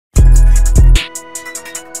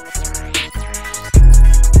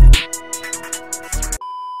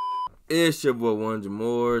It's your boy Wonder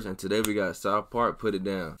Moores, and today we got South Park Put It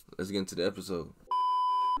Down. Let's get into the episode.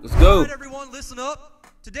 Let's go. All right, everyone, listen up.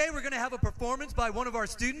 Today we're going to have a performance by one of our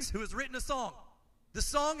students who has written a song. The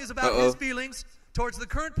song is about his feelings towards the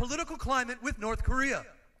current political climate with North Korea.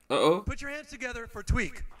 Put your hands together for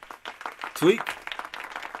Tweak. Tweak.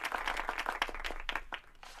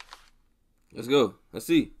 Let's go. Let's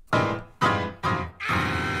see.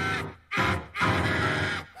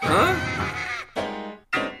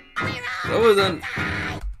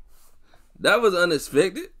 That was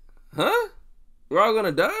unexpected. Huh? We're all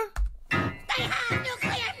gonna die? They have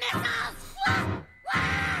nuclear missiles!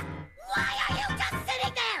 Why are you just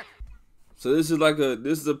sitting there? So this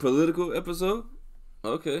is a political episode?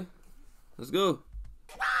 Okay. Let's go.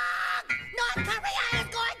 Wrong! North Korea is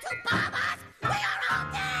going to bomb us! We are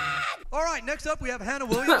all dead! All right, next up we have Hannah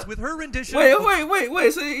Williams with her rendition.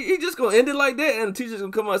 Wait. So he just gonna end it like that and the teacher's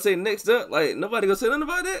gonna come out and say next up? Like nobody gonna say nothing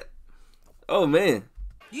about that? Oh man.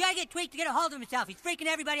 You gotta get Tweak to get a hold of himself. He's freaking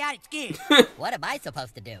everybody out at ski. What am I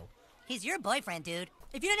supposed to do? He's your boyfriend, dude.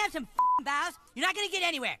 If you don't have some vows, you're not gonna get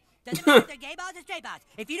anywhere. Doesn't matter if they're gay balls or straight balls.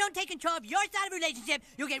 If you don't take control of your side of the relationship,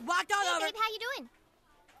 you'll get walked all over. Hey, babe, how you doing?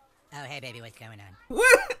 Oh, hey, baby, what's going on?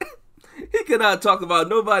 What? He cannot talk about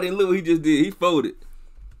nobody and look what he just did. He folded.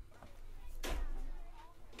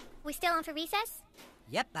 We still on for recess?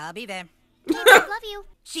 Yep, I'll be there. Hey, babe, love you.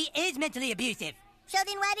 She is mentally abusive. So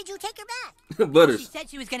then why did you take her back? Butters. She said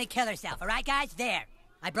she was gonna kill herself, all right, guys? There.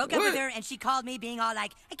 I broke up with her, and she called me being all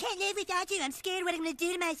like, I can't live without you. I'm scared what I'm gonna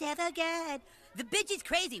do to myself. Oh, God. The bitch is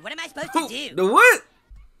crazy. What am I supposed to do? The what?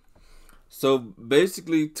 So,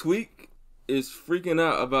 basically, Tweak is freaking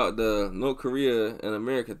out about the North Korea and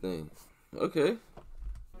America thing. Okay.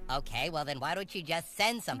 Okay, well then why don't you just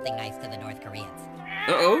send something nice to the North Koreans?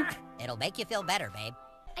 It'll make you feel better, babe.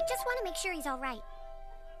 I just want to make sure he's all right.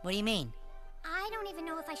 What do you mean? I don't even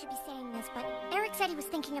know if I should be saying this, but Eric said he was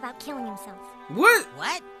thinking about killing himself. What?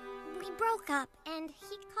 What? We broke up, and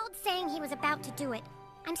he called saying he was about to do it.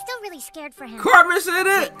 I'm still really scared for him. Cartman said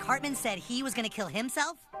it? Wait, Cartman said he was gonna kill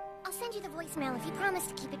himself? I'll send you the voicemail if you promise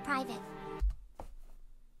to keep it private.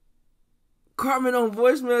 Cartman on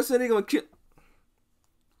voicemail said he gonna kill...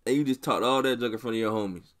 And you just talked all that junk in front of your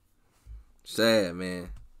homies. Sad, man.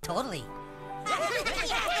 Totally.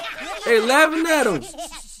 Hey, laughing at him.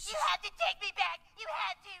 You have to take me back. You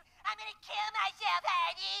have to. I'm gonna kill myself,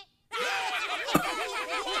 Heidi.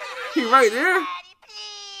 He right there? Heidi,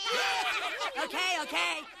 please.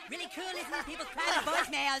 Okay. Really cool listening to people's private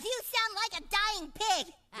voicemails. You sound like a dying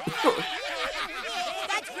pig.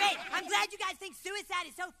 That's great. I'm glad you guys think suicide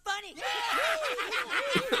is so funny.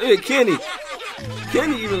 Hey, Kenny.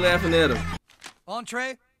 Kenny even laughing at him.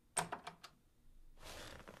 Entree?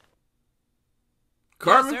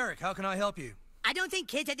 Cartman? Yes, Eric, how can I help you? I don't think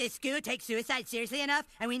kids at this school take suicide seriously enough,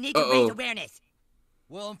 and we need to raise awareness.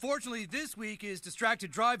 Well, unfortunately, this week is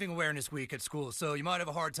Distracted Driving Awareness Week at school, so you might have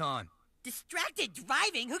a hard time. Distracted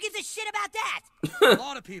driving? Who gives a shit about that? A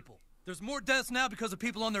lot of people. There's more deaths now because of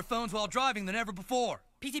people on their phones while driving than ever before.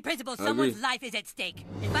 PC Principal, someone's life is at stake.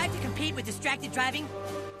 If I have to compete with distracted driving,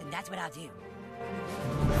 then that's what I'll do.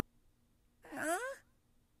 Huh?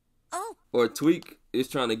 Oh. Or Tweak is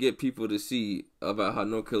trying to get people to see about how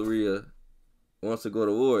North Korea wants to go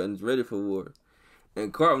to war and is ready for war.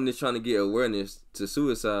 And Cartman is trying to get awareness to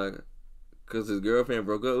suicide because his girlfriend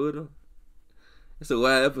broke up with him. It's a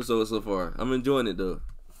wild episode so far. I'm enjoying it though.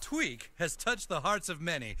 Tweak has touched the hearts of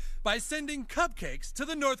many by sending cupcakes to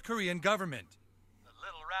the North Korean government. The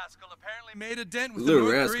little rascal apparently made a dent with the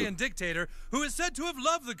North Korean dictator, who is said to have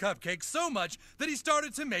loved the cupcakes so much that he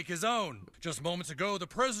started to make his own. Just moments ago, the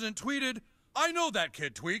president tweeted, I know that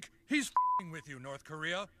kid, Tweak. He's f***ing with you, North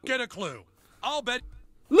Korea. Get a clue. I'll bet...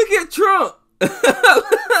 Look at Trump!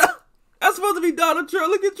 That's supposed to be Donald Trump.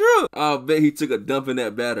 Look at Trump. I'll bet he took a dump in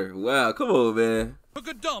that batter. Wow, come on, man. Took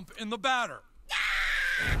a dump in the batter.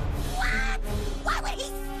 What? Why would he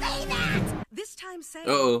say that? This time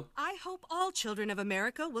saying, I hope all children of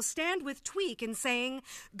America will stand with Tweak in saying,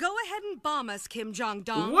 go ahead and bomb us, Kim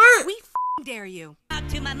Jong-dong. What? We dare you. Talk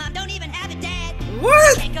to my mom, don't even have a dad.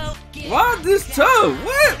 What? Why is this tough?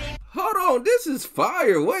 What? Hold on, this is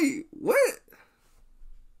fire. Wait, what?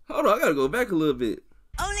 Hold on, I gotta go back a little bit.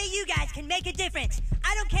 Only you guys can make a difference.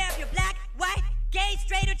 I don't care if you're black, white, gay,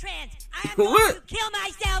 straight, or trans. I am going to kill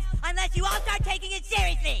myself unless you all start taking it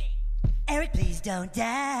seriously. Eric, please don't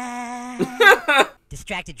die.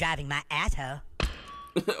 Distracted driving, my asshole.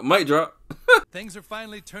 Mic drop. Things are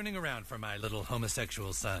finally turning around for my little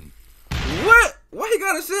homosexual son. What? Why you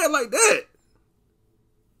gotta say it like that?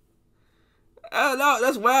 No,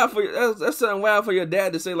 that's wild for you. That's something wild for your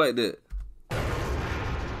dad to say like that.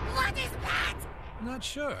 What is that? Not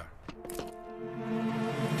sure.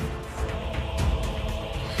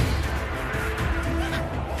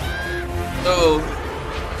 Uh-oh.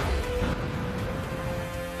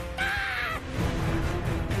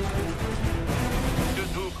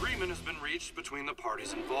 No agreement has been reached between the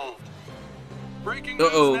parties involved. Breaking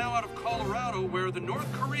news now out of Colorado, where the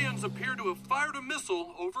North Koreans appear to have fired a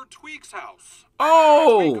missile over Tweek's house.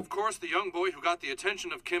 Oh! Tweek, of course, the young boy who got the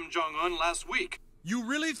attention of Kim Jong-un last week. You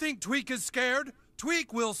really think Tweek is scared?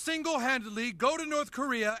 Tweek will single-handedly go to North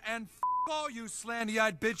Korea and f*** all you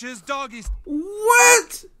slanty-eyed bitches, doggies.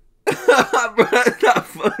 What? Bro, that's not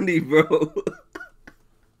funny, bro.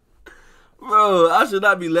 Bro, I should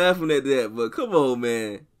not be laughing at that, but come on,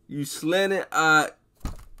 man. You slanted-eyed...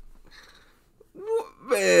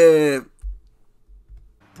 Man.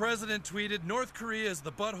 President tweeted, North Korea is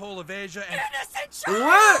the butthole of Asia and...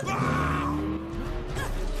 What?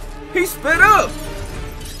 He spit up.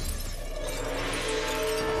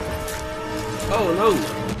 Oh, no.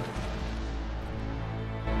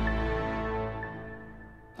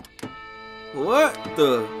 What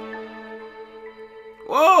the?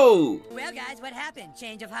 Whoa. Well, guys, what happened?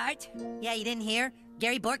 Change of heart? Yeah, you didn't hear?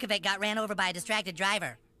 Gary Borkovic got ran over by a distracted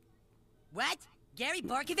driver. What? Gary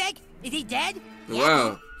Borkovic? Is he dead?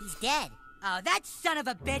 Wow. He's dead. Oh, that son of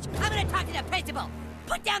a bitch. I'm gonna talk to the principal.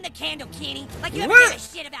 Put down the candle, Kenny. Like you ever give a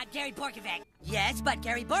shit about Gary Borkovic. Yes, but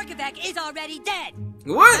Gary Borkovic is already dead.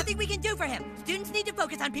 What? Nothing we can do for him. Students need to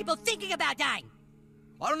focus on people thinking about dying.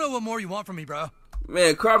 I don't know what more you want from me, bro.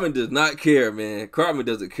 Man, Cartman does not care, man. Cartman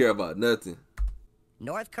doesn't care about nothing.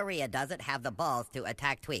 North Korea doesn't have the balls to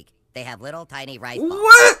attack Tweek. They have little tiny rice balls.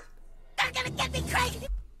 What? They're gonna get me crazy.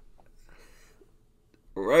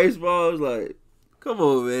 Rice balls? Like, come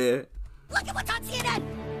on, man. Look at what's on CNN.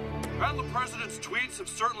 And the president's tweets have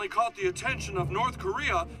certainly caught the attention of North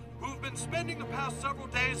Korea, who've been spending the past several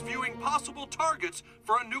days viewing possible targets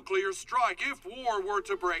for a nuclear strike if war were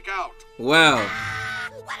to break out. Wow.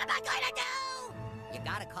 What am I going to do? You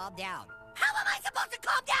gotta calm down. How am I supposed to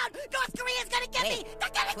calm down? North Korea's gonna get me. They're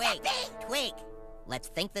gonna get me. Tweek. Let's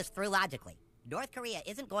think this through logically. North Korea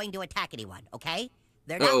isn't going to attack anyone, okay?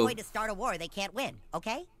 They're not going to start a war they can't win,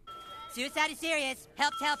 okay? Suicide is serious.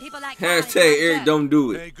 Help tell people like... Hashtag Eric, don't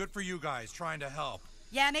do it. Hey, good for you guys, trying to help.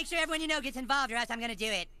 Yeah, make sure everyone you know gets involved or else I'm gonna do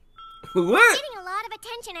it. What? Getting a lot of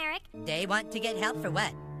attention, Eric. They want to get help for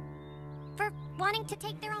what? For wanting to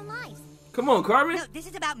take their own lives. Come on, Cartman. No, this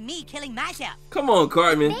is about me killing myself. Come on,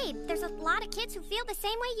 Cartman. Babe, there's a lot of kids who feel the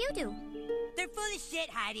same way you do. They're full of shit,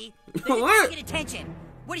 Heidi. They're just What? trying to get attention.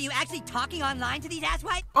 What, are you actually talking online to these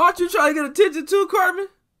asswipes? Aren't you trying to get attention too, Cartman?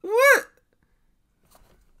 What?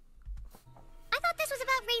 I thought this was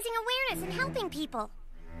about raising awareness and helping people.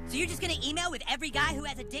 So you're just gonna email with every guy who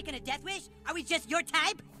has a dick and a death wish? Are we just your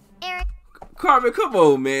type? Eric. Cartman, come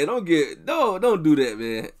on, man. Don't do that,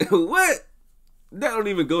 man. What? That don't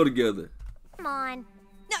even go together. Come on.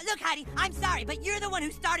 No, look, Heidi, I'm sorry, but you're the one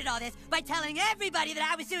who started all this by telling everybody that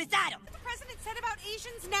I was suicidal. What the president said about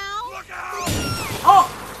Asians now? Look out! Oh!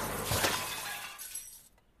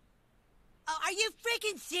 Oh, are you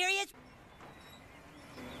freaking serious?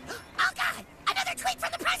 Oh, God! Another tweet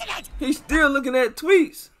from the president! He's still looking at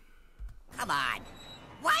tweets. Come on.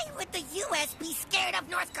 Why would the U.S. be scared of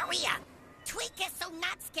North Korea? Tweek is so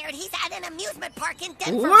not scared, he's at an amusement park in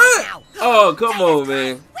Denver right now. Oh, come on,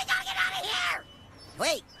 man. We gotta get out of here!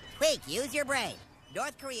 Tweek, use your brain.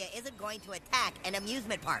 North Korea isn't going to attack an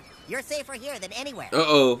amusement park. You're safer here than anywhere.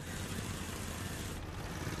 Uh-oh.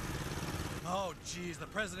 Oh, jeez, the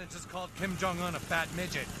president just called Kim Jong-un a fat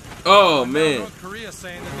midget. Oh, And man. now North Korea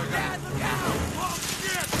saying that they're gonna... Look out! Oh,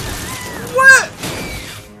 shit!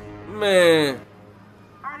 What? Man.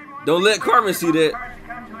 Don't let Cartman see that.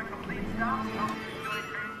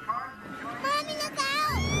 Mommy, look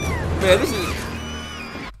out! Man,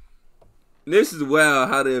 this is wild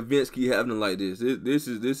how the events keep happening like this. This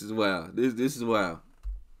is wild. This is wild.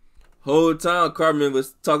 Whole time Cartman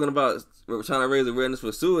was talking about trying to raise awareness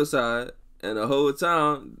for suicide, and the whole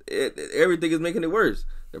time everything is making it worse.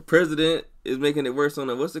 The president is making it worse on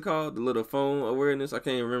the, what's it called? The little phone awareness. I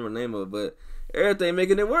can't even remember the name of it, but everything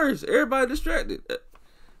making it worse. Everybody distracted.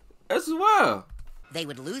 That's wild. They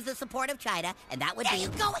would lose the support of China, and that would There be... you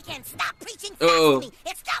go again! Stop preaching fast to me!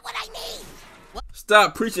 It's not what I need!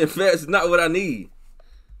 Stop preaching fast. It's not what I need.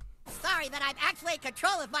 Sorry that I'm actually in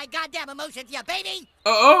control of my goddamn emotions, you baby!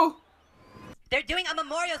 Uh-oh. They're doing a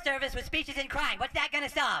memorial service with speeches in crime. What's that gonna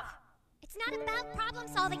solve? It's not about problem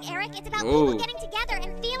solving, Eric. It's about people getting together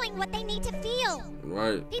and feeling what they need to feel.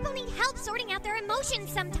 Right. People need help sorting out their emotions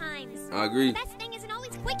sometimes. I agree. The best thing isn't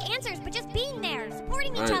always quick answers, but just being there,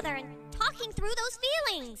 supporting each other, and talking through those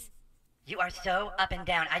feelings. You are so up and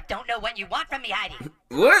down. I don't know what you want from me, Heidi.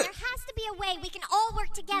 What? There has to be a way we can all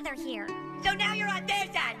work together here. So now you're on their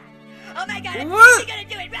side. Oh my God, what? I'm gonna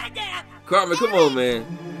do it right now. Cartman, come on, man.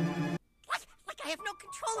 Like I have no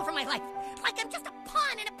control over my life. Like I'm just a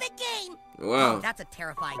pawn in a big game. Wow. Oh, that's a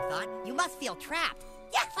terrifying thought. You must feel trapped.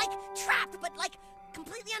 Yeah, like trapped, but like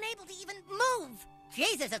completely unable to even move.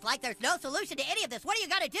 Jesus, it's like there's no solution to any of this. What do you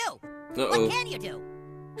gotta do? Uh-oh. What can you do?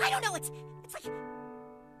 I don't know. It's like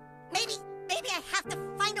maybe I have to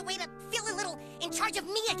find a way to feel a little in charge of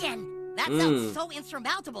me again. That sounds so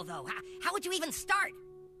insurmountable, though. How would you even start?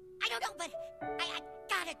 I don't know, but I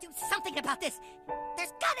gotta do something about this.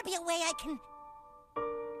 There's gotta be a way I can.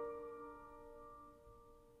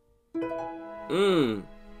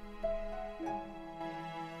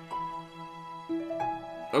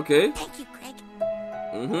 Okay. Thank you, Greg.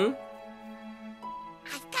 Mm-hmm.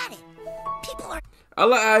 I've got it. People are. I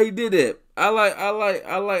like how he did that. I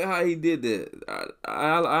like how he did that.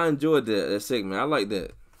 I enjoyed that segment. I like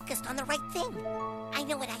that. Focused on the right thing. I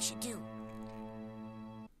know what I should do.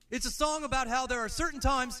 It's a song about how there are certain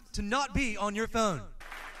times to not be on your phone.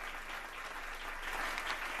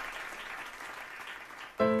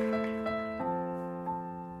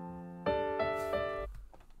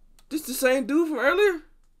 This the same dude from earlier?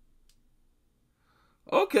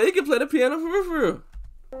 Okay, he can play the piano for real, for real.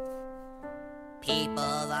 People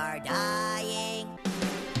are dying.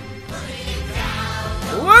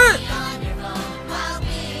 What?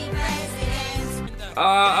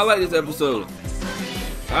 I like this episode.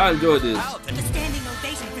 I enjoyed this. The standing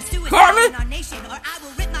ovation for suicide Cartman? in our nation, or I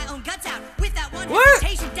will rip my own guts out with that one What?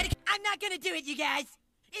 hesitation. I'm not gonna do it, you guys.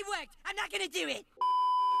 It worked. I'm not gonna do it.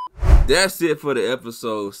 That's it for the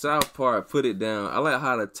episode. South Park, Put It Down. I like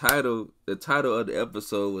how the title of the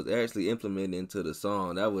episode was actually implemented into the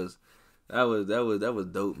song. That was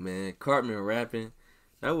dope, man. Cartman rapping.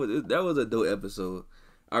 That was a dope episode.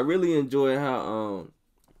 I really enjoyed how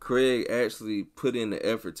Craig actually put in the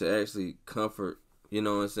effort to actually comfort, you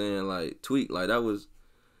know what I'm saying, like Tweek. Like that was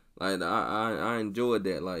like I enjoyed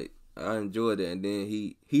that. Like I enjoyed that. And then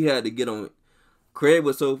he had to get on. Craig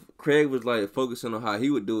was like focusing on how he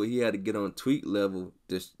would do it. He had to get on Tweek level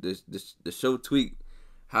to show Tweek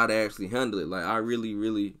how to actually handle it. Like I really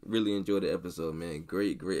enjoyed the episode, man.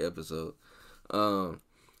 Great episode.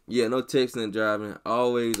 Yeah, no texting and driving.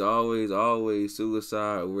 Always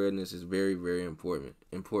suicide awareness is very important.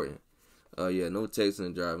 Yeah, no texting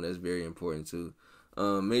and driving. That's very important too.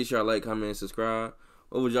 Make sure I like, comment, and subscribe.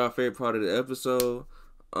 What was y'all favorite part of the episode?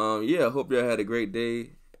 Yeah, hope y'all had a great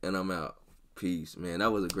day, and I'm out. Peace, man.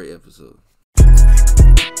 That was a great episode.